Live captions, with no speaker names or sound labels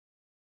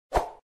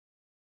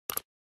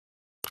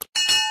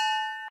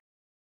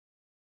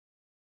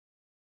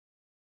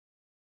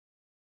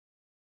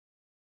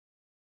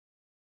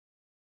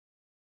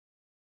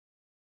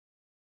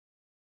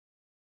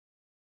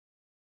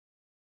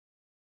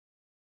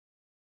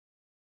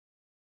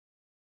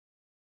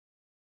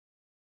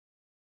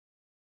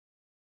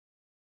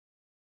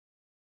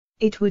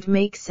It would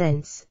make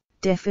sense,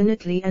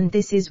 definitely, and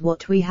this is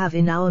what we have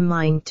in our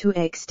mind, to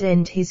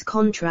extend his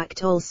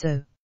contract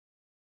also.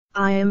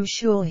 I am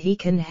sure he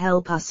can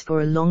help us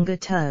for a longer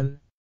term.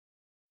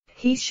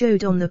 He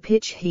showed on the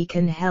pitch he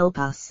can help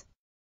us.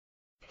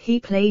 He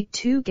played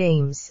 2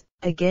 games,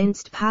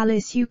 against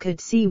Palace. You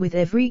could see with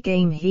every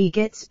game he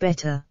gets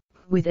better,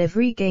 with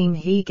every game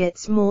he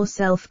gets more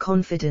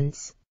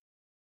self-confidence.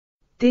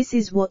 This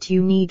is what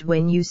you need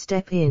when you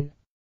step in.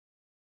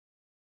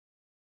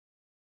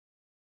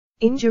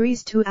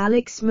 Injuries to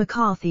Alex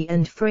McCarthy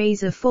and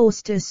Fraser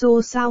Forster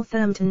saw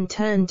Southampton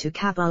turn to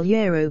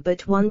Caballero,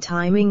 but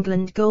one-time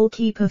England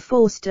goalkeeper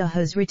Forster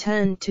has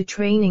returned to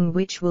training,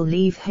 which will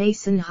leave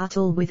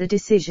Hasenhuttl with a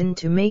decision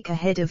to make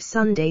ahead of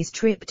Sunday's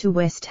trip to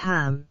West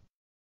Ham.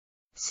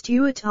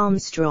 Stuart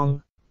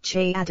Armstrong,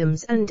 Che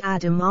Adams and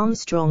Adam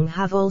Armstrong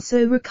have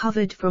also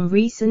recovered from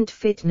recent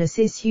fitness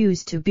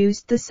issues to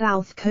boost the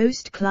South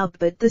Coast club,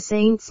 but the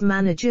Saints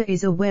manager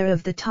is aware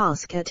of the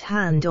task at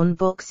hand on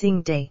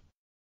Boxing Day.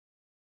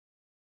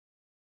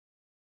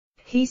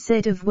 He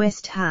said of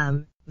West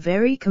Ham,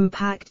 "Very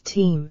compact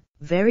team,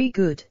 very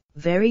good,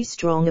 very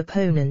strong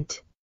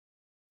opponent.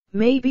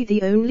 Maybe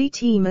the only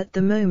team at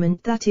the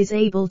moment that is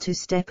able to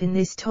step in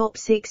this top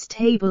 6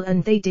 table,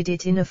 and they did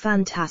it in a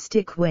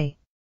fantastic way.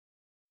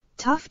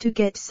 Tough to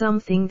get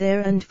something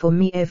there, and for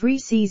me every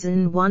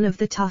season one of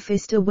the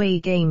toughest away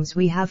games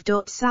we have.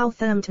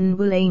 Southampton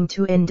will aim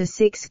to end a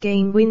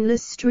 6-game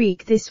winless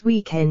streak this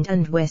weekend,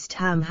 and West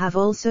Ham have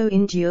also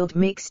endured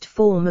mixed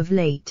form of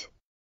late.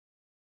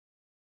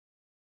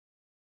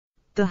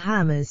 The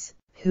Hammers,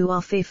 who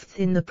are 5th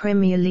in the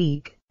Premier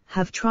League,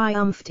 have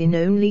triumphed in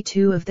only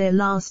 2 of their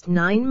last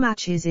 9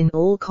 matches in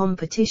all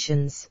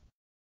competitions.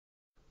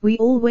 We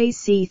always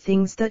see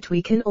things that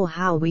we can or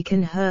how we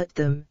can hurt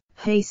them,"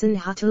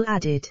 Hasenhuttl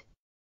added.